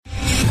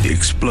The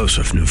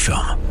explosive new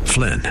film,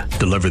 Flynn,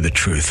 deliver the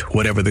truth,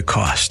 whatever the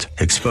cost,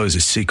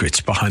 exposes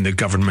secrets behind the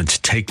government's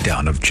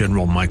takedown of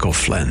General Michael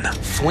Flynn.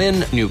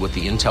 Flynn knew what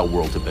the intel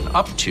world had been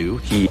up to.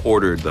 He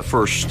ordered the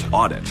first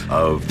audit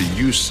of the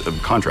use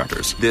of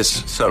contractors.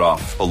 This set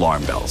off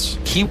alarm bells.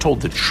 He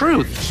told the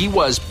truth. He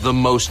was the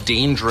most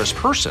dangerous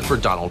person for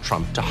Donald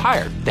Trump to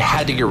hire. They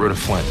had to get rid of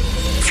Flynn.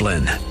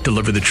 Flynn,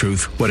 deliver the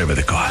truth, whatever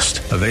the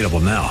cost. Available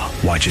now.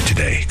 Watch it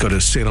today. Go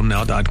to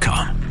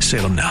salemnow.com.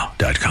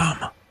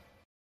 salemnow.com.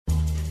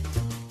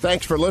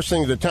 Thanks for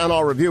listening to the Town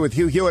Hall Review with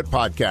Hugh Hewitt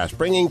podcast,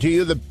 bringing to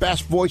you the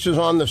best voices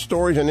on the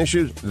stories and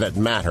issues that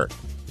matter.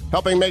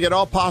 Helping make it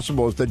all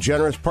possible is the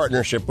generous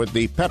partnership with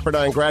the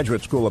Pepperdine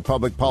Graduate School of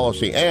Public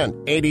Policy and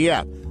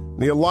ADF,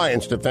 the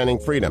Alliance Defending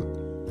Freedom.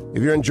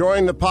 If you're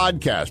enjoying the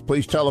podcast,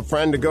 please tell a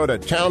friend to go to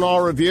Town Hall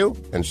Review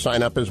and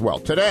sign up as well.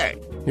 Today,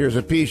 here's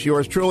a piece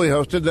yours truly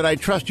hosted that I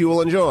trust you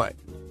will enjoy.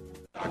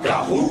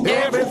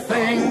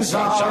 Everything's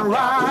all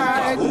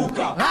right.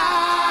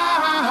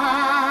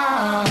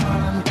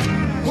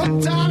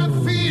 What kind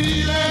of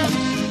feeling?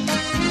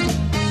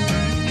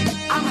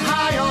 I'm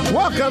high on.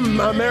 Welcome,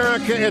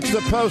 America. It's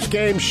the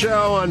post-game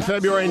show on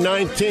February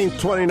 19th,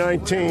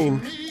 2019,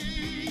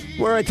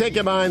 where I take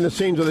you behind the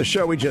scenes of the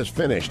show we just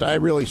finished. I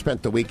really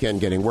spent the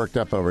weekend getting worked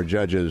up over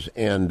judges,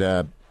 and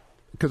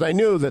because I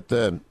knew that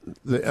the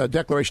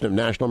declaration of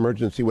national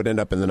emergency would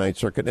end up in the Ninth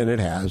Circuit, and it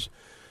has.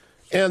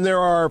 And there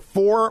are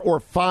 4 or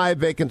 5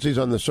 vacancies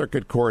on the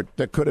circuit court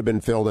that could have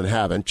been filled and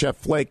haven't. Jeff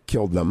Flake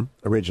killed them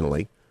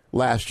originally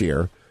last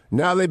year.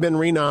 Now they've been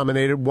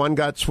renominated. One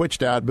got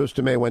switched out.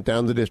 Bustamante went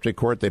down to the district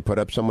court. They put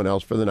up someone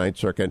else for the Ninth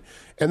Circuit.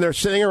 And they're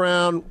sitting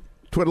around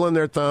twiddling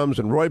their thumbs.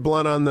 And Roy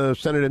Blunt on the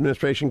Senate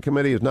Administration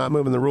Committee is not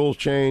moving the rules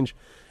change.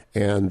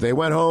 And they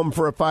went home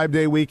for a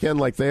 5-day weekend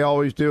like they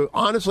always do.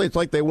 Honestly, it's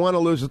like they want to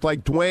lose. It's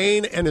like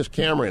Duane and his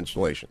camera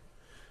installation.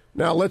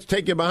 Now, let's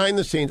take you behind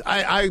the scenes.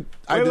 Wait. I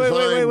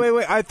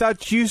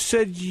thought you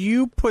said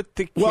you put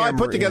the camera Well, I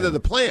put together the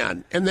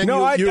plan, and then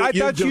you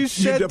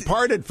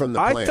departed from the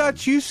plan. I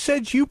thought you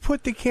said you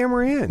put the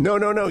camera in.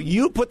 No.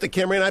 You put the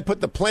camera in. I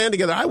put the plan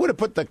together. I would have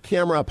put the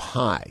camera up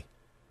high,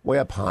 way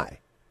up high.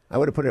 I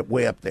would have put it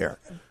way up there.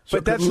 So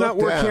but that's not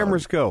where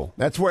cameras go.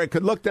 That's where it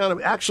could look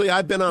down. Actually,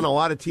 I've been on a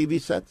lot of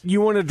TV sets. You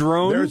want a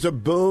drone? There's a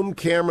boom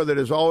camera that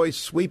is always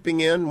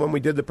sweeping in when we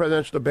did the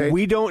presidential debate.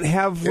 We don't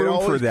have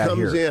room for that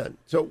here. It always comes in.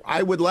 So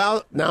I would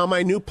allow. Now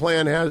my new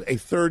plan has a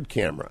third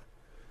camera.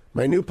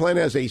 My new plan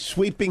has a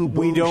sweeping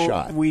boom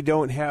shot. We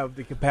don't have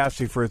the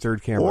capacity for a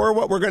third camera. Or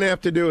what we're going to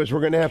have to do is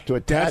we're going to have to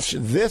attach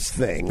this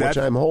thing, which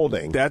I'm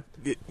holding, to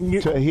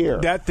here.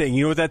 That thing.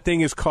 You know what that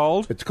thing is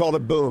called? It's called a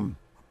boom.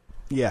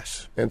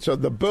 Yes. And so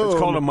the boom... It's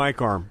called a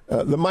mic arm.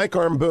 The mic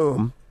arm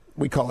boom,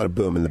 we call it a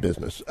boom in the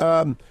business.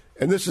 And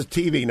this is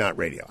TV, not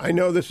radio. I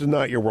know this is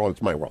not your world,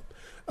 it's my world.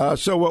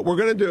 So what we're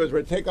going to do is we're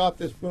going to take off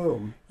this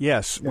boom.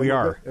 Yes, we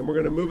are. And we're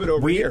going to move it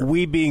over here.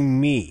 We being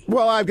me.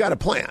 Well, I've got a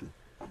plan.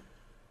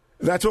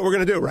 That's what we're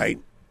going to do, right?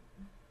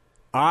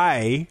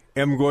 I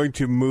am going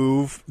to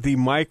move the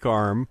mic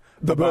arm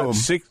about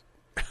 6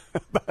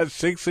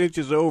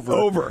 inches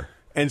over.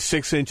 And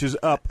 6 inches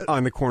up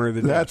on the corner of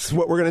the desk. That's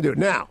what we're going to do.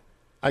 Now,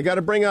 I got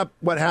to bring up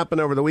what happened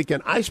over the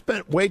weekend. I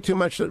spent way too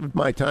much of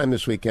my time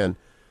this weekend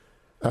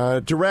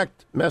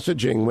direct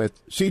messaging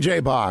with C.J.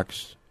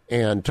 Box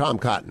and Tom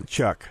Cotton.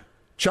 Chuck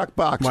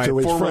Box, my to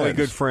his formerly friends.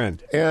 Good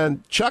friend.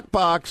 And Chuck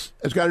Box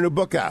has got a new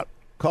book out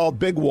called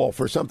Big Wolf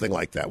or something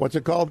like that. What's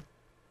it called?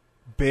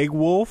 Big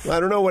Wolf?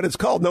 I don't know what it's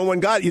called. No one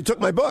got it. You took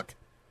my book.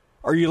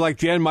 Are you like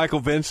Jan Michael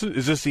Vincent?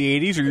 Is this the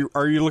 80s?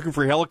 Are you looking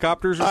for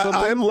helicopters or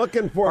something? I'm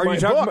looking for my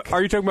book.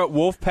 Are you talking about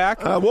Wolfpack?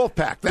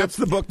 Wolfpack. That's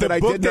the book that I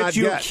did not get. The book that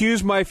you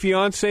accused my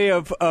fiancé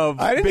of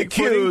I didn't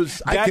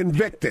accuse. I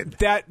convicted.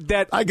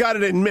 That I got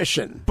it in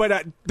Mission.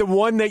 But the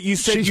one that you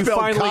said you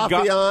finally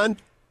coffee got on.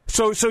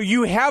 So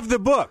you have the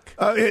book.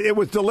 It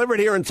was delivered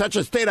here in such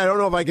a state I don't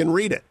know if I can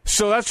read it.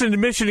 So that's an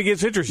admission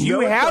against interest.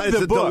 You have the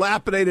book. It's a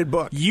dilapidated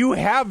book. You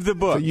have the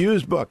book. It's a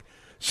used book.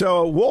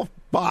 So Wolf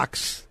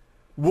Box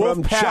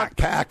from Chuck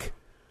Pack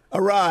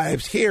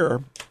arrives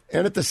here,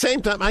 and at the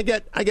same time, I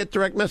get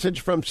direct message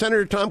from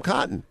Senator Tom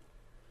Cotton.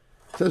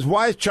 Says,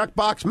 why is Chuck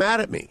Box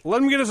mad at me?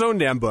 Let him get his own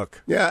damn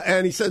book. Yeah,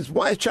 and he says,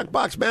 why is Chuck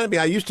Box mad at me?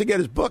 I used to get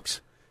his books,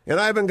 and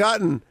I haven't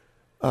gotten.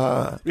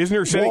 Isn't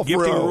there Senate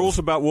gifting rules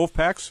about wolf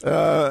packs?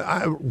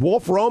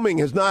 Wolf roaming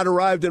has not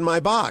arrived in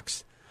my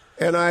box,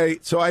 and I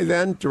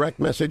then direct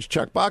message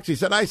Chuck Box. He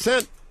said, I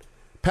sent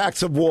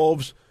packs of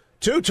wolves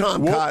to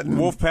Tom Cotton.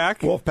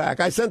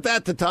 Wolfpack? I sent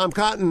that to Tom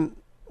Cotton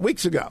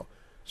weeks ago.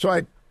 So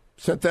I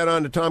sent that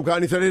on to Tom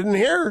Cotton. He said, I didn't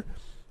hear.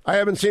 I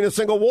haven't seen a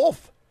single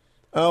wolf.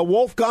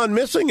 Wolf gone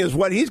missing is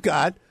what he's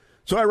got.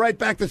 So I write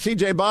back to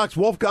C.J. Box,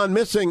 Wolf gone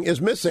missing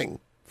is missing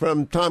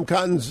from Tom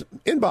Cotton's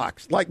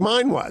inbox, like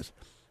mine was.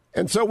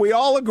 And so we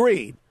all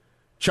agreed,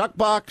 Chuck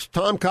Box,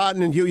 Tom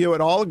Cotton, and Hugh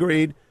Hewitt all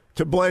agreed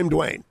to blame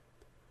Duane.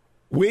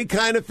 We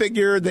kind of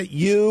figured that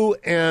you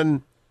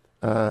and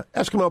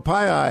Eskimo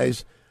Pie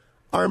Eyes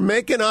are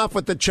making off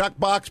with the Chuck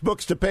Box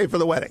books to pay for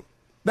the wedding.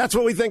 That's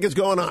what we think is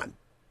going on.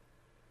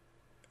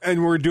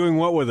 And we're doing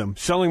what with them?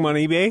 Selling them on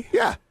eBay?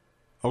 Yeah.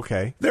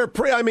 Okay. They're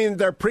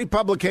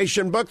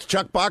pre-publication books.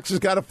 Chuck Box has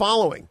got a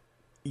following.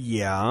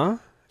 Yeah.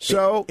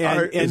 So,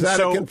 is that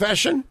a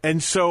confession?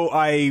 And so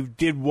I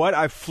did what?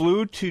 I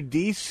flew to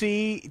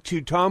D.C.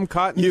 to Tom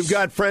Cotton's... You've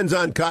got friends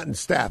on Cotton's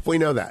staff. We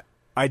know that.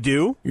 I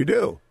do? You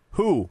do.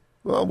 Who?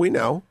 Well, we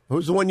know.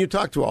 Who's the one you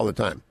talk to all the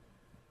time?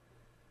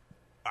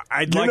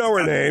 You know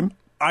her name.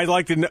 I'd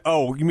like to know.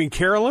 Oh, you mean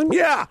Carolyn?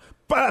 Yeah.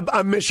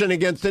 A mission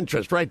against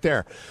interest right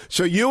there.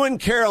 So you and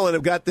Carolyn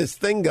have got this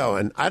thing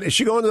going. Is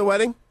she going to the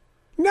wedding?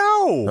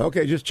 No.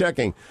 Okay, just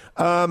checking.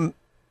 I'm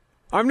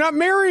not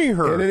marrying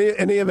her. In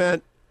any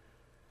event,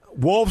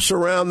 Wolves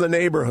Around the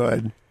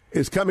Neighborhood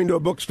is coming to a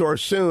bookstore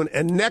soon,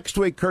 and next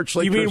week Kurt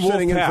Schlichter is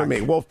sitting in for me.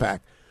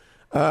 Wolfpack.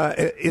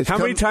 How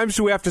many times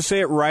do we have to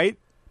say it right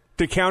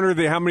to counter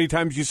how many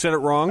times you said it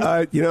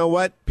wrong? You know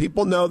what?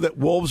 People know that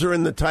wolves are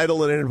in the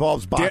title, and it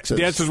involves boxes.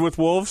 Dances with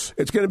Wolves?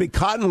 It's going to be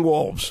Cotton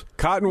Wolves.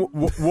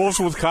 Wolves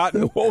with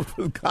Cotton? Wolves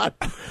with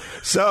Cotton.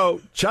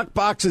 So Chuck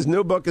Box's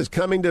new book is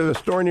coming to a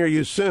store near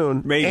you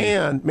soon.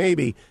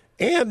 Maybe.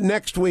 And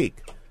next week,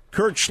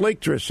 Kurt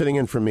Schlichter is sitting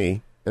in for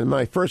me in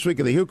my first week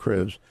of the Hugh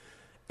cruise.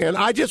 And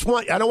I don't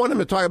want him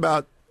to talk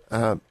about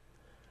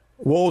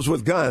wolves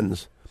with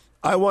guns.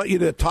 I want you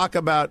to talk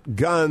about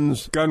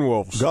guns. Gun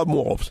wolves.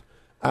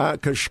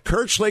 Because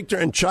Kurt Schlichter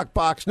and Chuck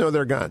Box know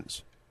their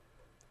guns.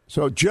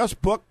 So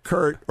just book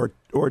Kurt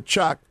or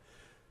Chuck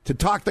to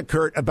talk to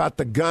Kurt about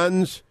the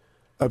guns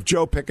of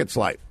Joe Pickett's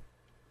life.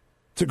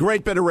 It's a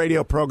great bit of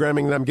radio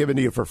programming that I'm giving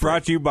to you for free.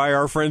 Brought to you by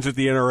our friends at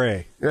the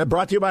NRA.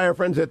 Brought to you by our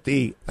friends at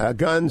the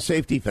Gun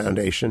Safety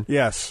Foundation.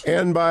 Yes.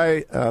 And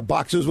by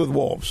Boxes with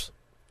Wolves.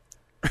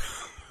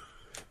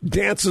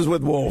 Dances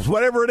with Wolves,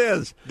 whatever it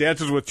is.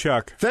 Dances with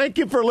Chuck. Thank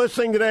you for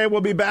listening today.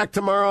 We'll be back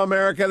tomorrow,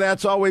 America.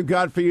 That's all we've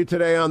got for you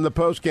today on the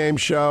post-game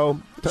show.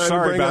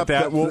 Sorry about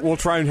that. We'll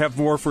try and have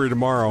more for you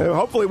tomorrow.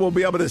 Hopefully we'll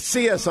be able to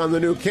see us on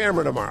the new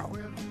camera tomorrow.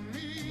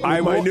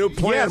 My new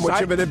plan,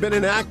 which if it had been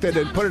enacted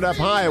and put it up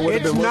high, it would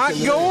have been working.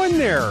 It's not going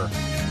there.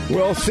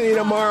 We'll see you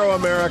tomorrow,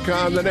 America,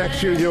 on the next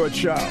Hugh Hewitt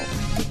Show.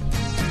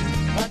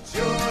 But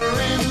you're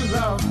in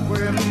love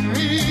with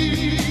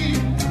me.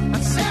 I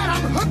said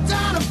I'm hooked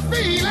on a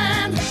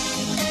feeling,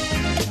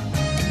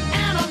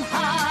 and I'm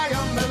high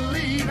on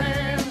believing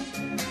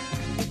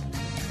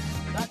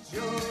that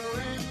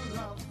you're in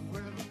love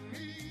with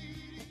me.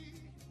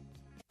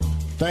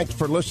 Thanks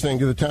for listening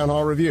to the Town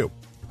Hall Review.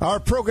 Our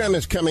program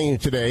is coming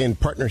today in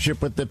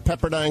partnership with the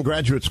Pepperdine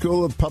Graduate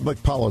School of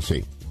Public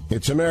Policy.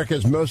 It's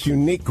America's most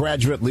unique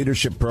graduate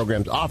leadership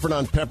programs offered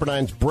on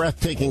Pepperdine's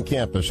breathtaking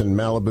campus in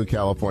Malibu,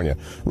 California.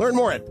 Learn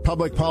more at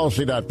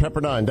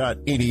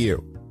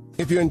publicpolicy.pepperdine.edu.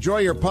 If you enjoy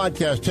your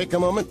podcast, take a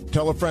moment,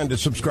 tell a friend to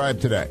subscribe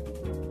today.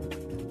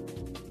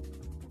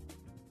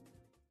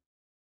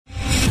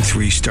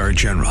 3-star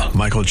General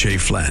Michael J.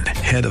 Flynn,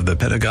 head of the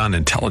Pentagon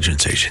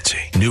Intelligence Agency,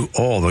 knew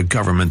all the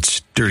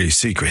government's dirty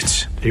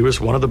secrets. He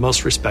was one of the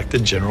most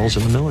respected generals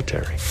in the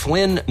military.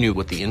 Flynn knew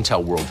what the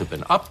intel world had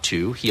been up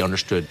to. He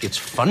understood its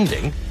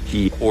funding.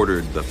 He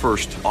ordered the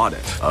first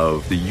audit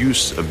of the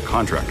use of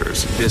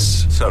contractors.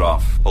 This set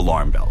off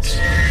alarm bells.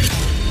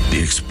 The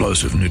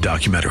explosive new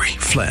documentary,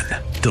 Flynn,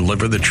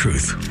 Deliver the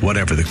Truth,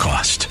 Whatever the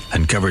Cost,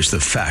 uncovers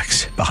the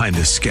facts behind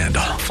this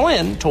scandal.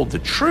 Flynn told the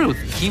truth.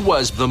 He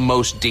was the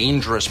most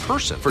dangerous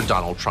person for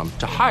Donald Trump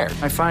to hire.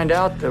 I find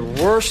out the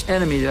worst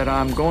enemy that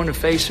I'm going to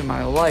face in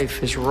my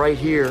life is right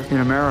here in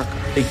America.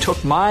 They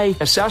took my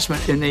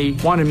assessment and they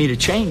wanted me to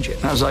change it.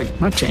 And I was like, I'm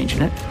not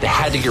changing it. They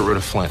had to get rid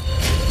of Flynn.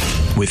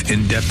 With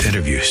in-depth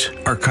interviews,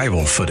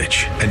 archival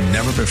footage, and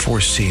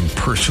never-before-seen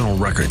personal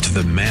records of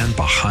the man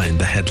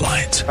behind the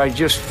headlines. I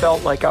just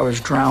felt like I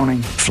was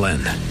drowning. Flynn,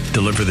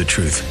 Deliver the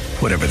Truth,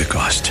 Whatever the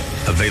Cost.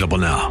 Available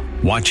now.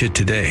 Watch it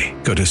today.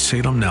 Go to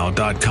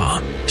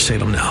salemnow.com.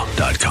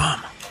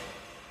 salemnow.com.